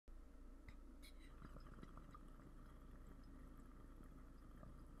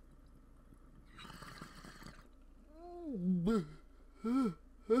What's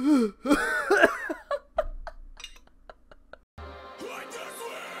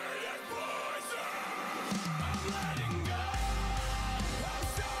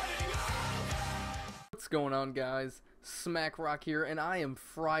going on, guys? Smack Rock here, and I am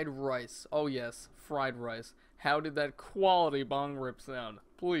fried rice. Oh yes, fried rice. How did that quality bong rip sound?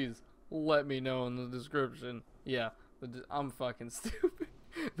 Please let me know in the description. Yeah, I'm fucking stupid.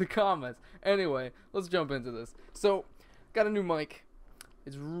 The comments. Anyway, let's jump into this. So, got a new mic.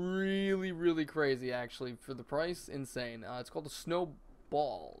 It's really crazy, actually. For the price, insane. It's called the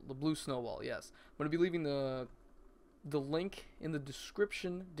Snowball, the blue snowball. Yes, I'm gonna be leaving the link in the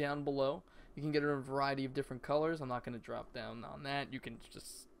description down below. You can get it in a variety of different colors. I'm not going to drop down on that. You can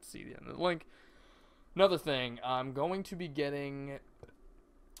just see the end of the link. Another thing, I'm going to be getting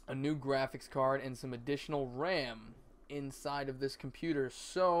a new graphics card and some additional RAM inside of this computer.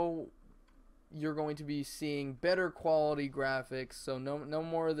 So you're going to be seeing better quality graphics. So no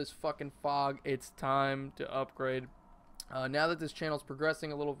more of this fucking fog. It's time to upgrade. Now that this channel is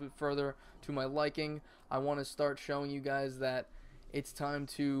progressing a little bit further to my liking, I want to start showing you guys that it's time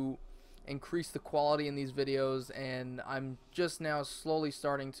to increase the quality in these videos, and I'm just now slowly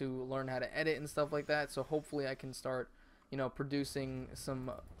starting to learn how to edit and stuff like that. So hopefully I can start, you know, producing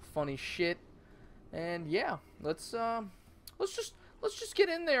some funny shit. And yeah, let's just get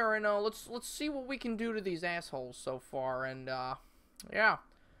in there and let's see what we can do to these assholes so far. And yeah,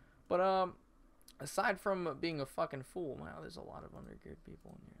 but aside from being a fucking fool, wow, there's a lot of undergeared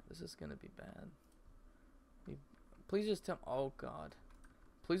people in here. This is gonna be bad. Please just tell. Oh god.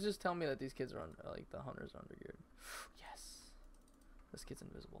 Please just tell me that these kids are like the hunters are undergeared. Yes. This kid's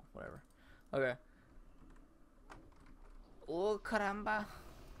invisible. Whatever. Okay. Oh caramba.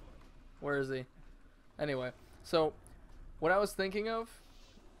 Where is he? Anyway, so what I was thinking of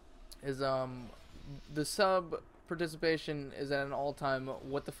is the sub participation is at an all-time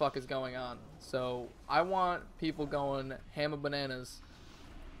what the fuck is going on. So I want people going hammer bananas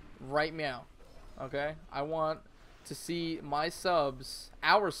right meow. Okay? I want to see my subs,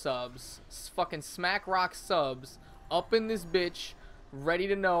 our subs, fucking Smack Rock subs, up in this bitch, ready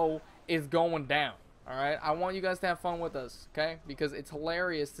to know is going down. Alright? I want you guys to have fun with us, okay? Because it's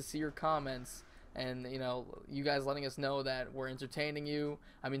hilarious to see your comments and, you know, you guys letting us know that we're entertaining you.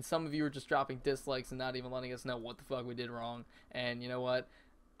 I mean, some of you are just dropping dislikes and not even letting us know what the fuck we did wrong. And you know what?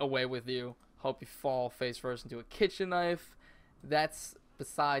 Away with you. Hope you fall face first into a kitchen knife. That's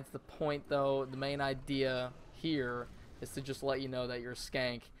besides the point, though. The main idea here is to just let you know that you're a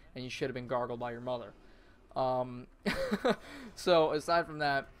skank and you should have been gargled by your mother. So aside from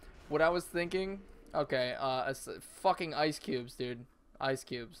that, what I was thinking, okay, fucking ice cubes, dude. Ice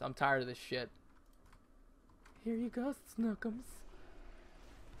cubes. I'm tired of this shit. Here you go, Snookums.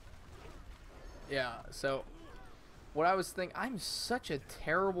 Yeah, so what I was thinking, I'm such a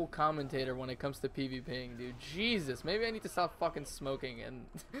terrible commentator when it comes to PvPing, dude. Jesus, maybe I need to stop fucking smoking and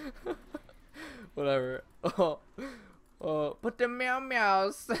whatever. But the meow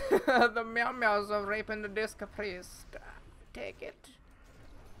meows, the meow meows are raping the disc caprice. Take it.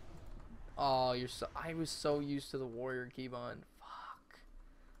 Oh, I was so used to the warrior keybind. Fuck.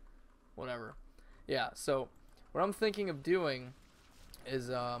 Whatever. Yeah. So, what I'm thinking of doing is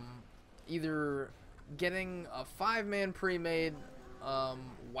either getting a 5-man pre-made.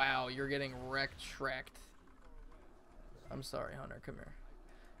 Wow, you're getting wrecked. I'm sorry, Hunter. Come here.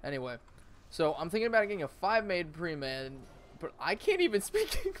 Anyway. So, I'm thinking about getting a 5-man pre-made, but I can't even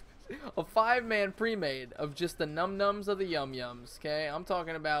speak English. A 5-man pre-made of just the num-nums of the yum-yums, okay? I'm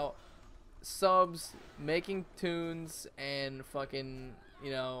talking about subs, making tunes, and fucking,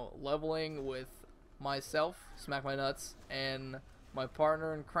 you know, leveling with myself, Smack My Nuts, and my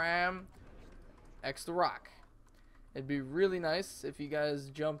partner in crime, X the Rock. It'd be really nice if you guys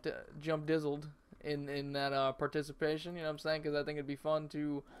jump dizzled in that participation, you know what I'm saying? Because I think it'd be fun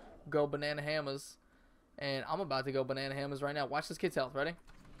to go banana hammers, and I'm about to go banana hammers right now. Watch this kid's health. Ready?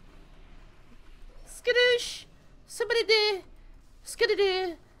 Skadoosh! Somebody there!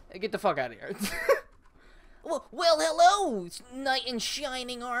 Skadadoo! Get the fuck out of here. Well, hello, knight in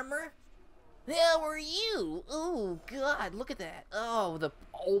shining armor. How are you? Oh God, look at that. Oh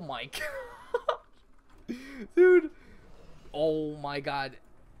my god, dude. Oh my god.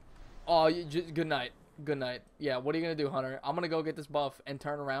 Oh, good night. Good night. Yeah, what are you gonna do, Hunter? I'm gonna go get this buff and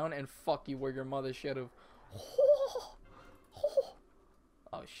turn around and fuck you where your mother should have.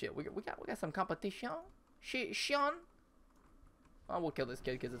 Oh shit, we got some competition. Sean. Oh, we'll kill this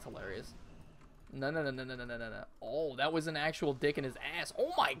kid because it's hilarious. No. Oh, that was an actual dick in his ass.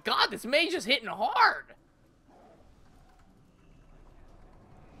 Oh my god, this mage is hitting hard.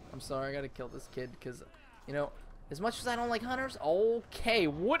 I'm sorry, I gotta kill this kid because, you know, As much as I don't like hunters, okay,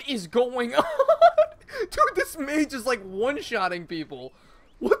 what is going on? Dude, this mage is like one-shotting people.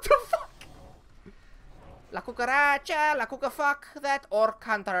 What the fuck? La cucaracha, la cuca fuck, that orc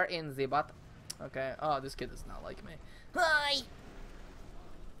hunter in the butt. Okay, oh, this kid does not like me. Hi.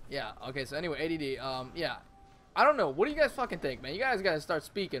 Yeah, okay, so anyway, ADD, yeah. I don't know, what do you guys fucking think, man? You guys gotta start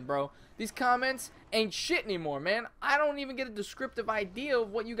speaking, bro. These comments ain't shit anymore, man. I don't even get a descriptive idea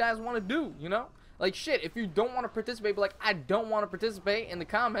of what you guys want to do, you know? Like, shit, if you don't want to participate, be like, I don't want to participate in the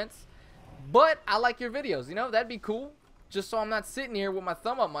comments, but I like your videos, you know? That'd be cool. Just so I'm not sitting here with my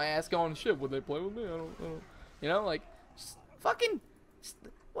thumb up my ass going, shit, would they play with me? I don't. You know, like, just fucking,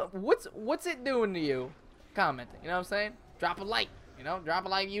 what's it doing to you? Commenting, you know what I'm saying? Drop a like, you know? Drop a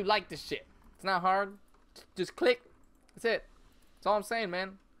like if you like this shit. It's not hard. Just click. That's it. That's all I'm saying,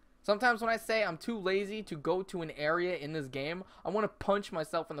 man. Sometimes when I say I'm too lazy to go to an area in this game, I want to punch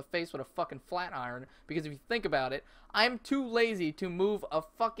myself in the face with a fucking flat iron. Because if you think about it, I'm too lazy to move a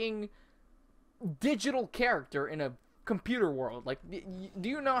fucking digital character in a computer world. Like, do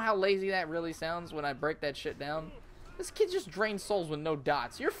you know how lazy that really sounds when I break that shit down? This kid just drains souls with no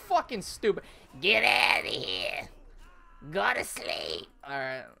dots. You're fucking stupid. Get out of here. Go to sleep.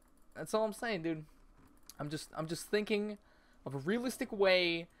 Alright. That's all I'm saying, dude. I'm just thinking of a realistic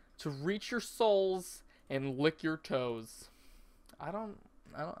way to reach your souls and lick your toes. I don't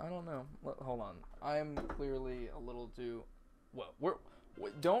know. Hold on. I'm clearly a little too. Well,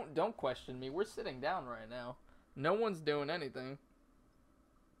 don't question me. We're sitting down right now. No one's doing anything.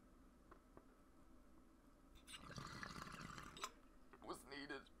 Was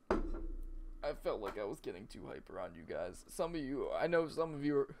needed. I felt like I was getting too hyper on you guys. Some of you, I know some of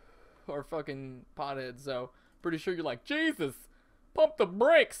you are fucking potheads, so pretty sure you're like, Jesus, pump the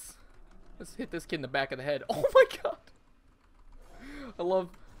brakes. Let's hit this kid in the back of the head. Oh my god. I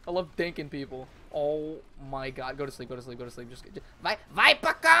love dinking people. Oh my god. Go to sleep, go to sleep, go to sleep. Just Vai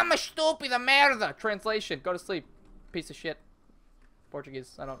pra cama, estúpida merda. Translation, go to sleep. Piece of shit.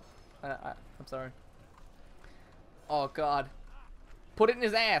 Portuguese. I'm sorry. Oh god. Put it in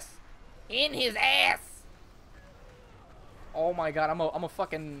his ass. In his ass. Oh my god, I'm a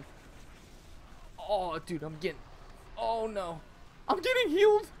fucking. Oh dude, I'm getting. Oh no. I'm getting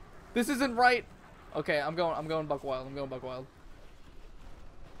healed. This isn't right. Okay, I'm going buck wild. I'm going buck wild.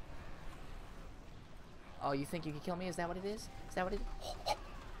 Oh, you think you can kill me? Is that what it is? Is that what it is?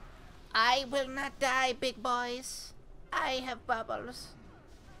 I will not die, big boys. I have bubbles.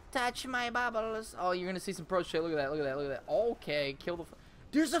 Touch my bubbles. Oh, you're gonna see some pro shit. Look at that. Look at that. Look at that. Okay, kill the.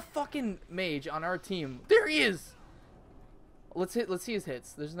 There's a fucking mage on our team. There he is. Let's see his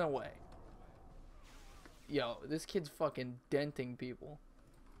hits. There's no way. Yo, this kid's fucking denting people.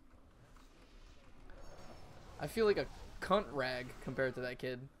 I feel like a cunt rag compared to that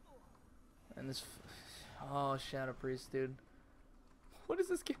kid. And this. Oh, Shadow Priest, dude. What is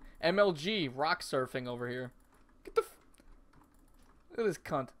this kid? MLG rock surfing over here. Get the. Look at this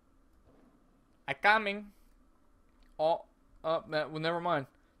cunt. I coming. Oh, well, never mind.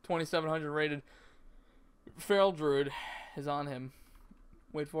 2700 rated. Feral Druid is on him.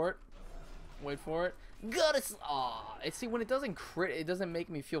 Wait for it. Wait for it. Gotta. Aw, see, when it doesn't crit, it doesn't make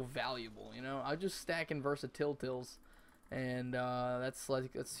me feel valuable. You know, I just stack in versatilitils, and that's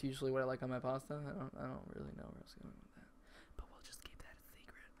usually what I like on my pasta. I don't really know where I was going with that, but we'll just keep that a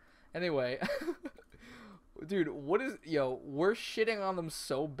secret. Anyway, dude, we're shitting on them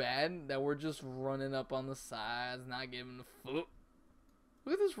so bad that we're just running up on the sides, not giving the foot.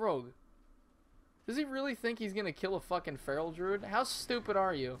 Look at this rogue. Does he really think he's gonna kill a fucking feral druid? How stupid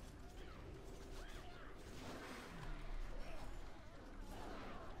are you?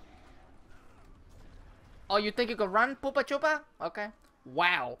 Oh, you think you could run, Poopa Chupa? Okay.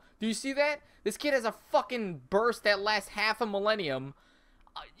 Wow. Do you see that? This kid has a fucking burst that lasts half a millennium.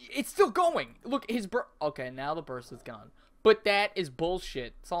 It's still going. Look, his burst. Okay, now the burst is gone. But that is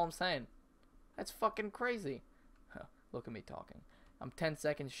bullshit. That's all I'm saying. That's fucking crazy. Huh, look at me talking. I'm 10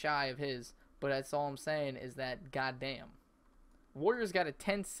 seconds shy of his. But that's all I'm saying is that goddamn. Warrior's got a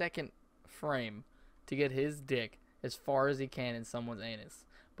 10-second frame to get his dick as far as he can in someone's anus.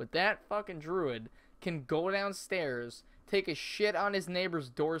 But that fucking druid can go downstairs, take a shit on his neighbor's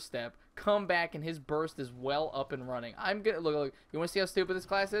doorstep, come back, and his burst is well up and running. I'm gonna look. You want to see how stupid this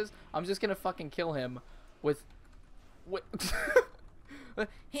class is? I'm just gonna fucking kill him with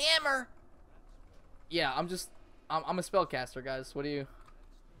hammer. Yeah, I'm a spellcaster, guys. What do you?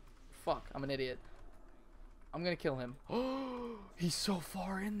 Fuck, I'm an idiot. I'm gonna kill him. Oh, he's so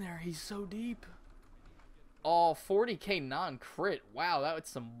far in there. He's so deep. Oh, 40k non-crit. Wow, that was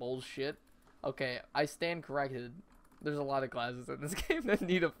some bullshit. Okay, I stand corrected. There's a lot of classes in this game that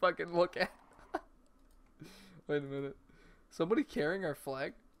need a fucking look at. Wait a minute. Somebody carrying our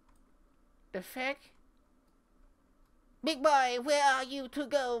flag? The fuck? Big boy, where are you to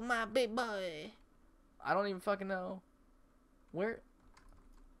go, my big boy? I don't even fucking know. Where?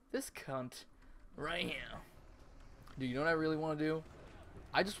 This cunt. Right here. Dude, you know what I really want to do?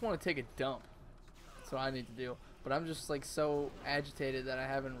 I just want to take a dump. That's what I need to do. But I'm just like so agitated that I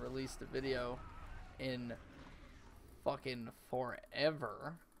haven't released a video in fucking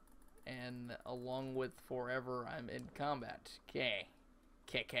forever. And along with forever, I'm in combat. K.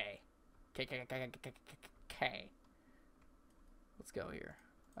 Let's go here.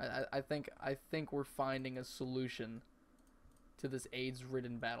 I think we're finding a solution to this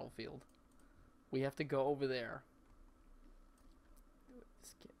AIDS-ridden battlefield. We have to go over there.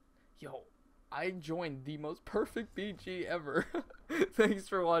 Yo, I joined the most perfect BG ever. Thanks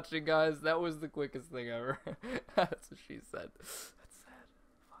for watching, guys. That was the quickest thing ever. That's what she said. That's sad.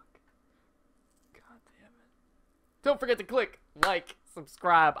 Fuck. God damn it. Don't forget to click like,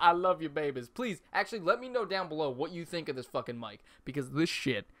 subscribe. I love you, babies. Please, actually, let me know down below what you think of this fucking mic, because this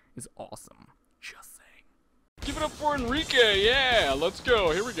shit is awesome. Just saying. Give it up for Enrique, yeah, let's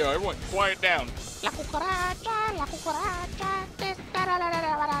go. Here we go, everyone, quiet down. La cucaracha, la cucaracha,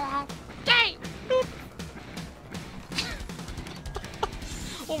 yay!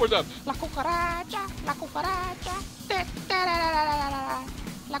 One more time. La cucaracha, la cucaracha,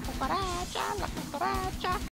 la cucaracha, la cucaracha.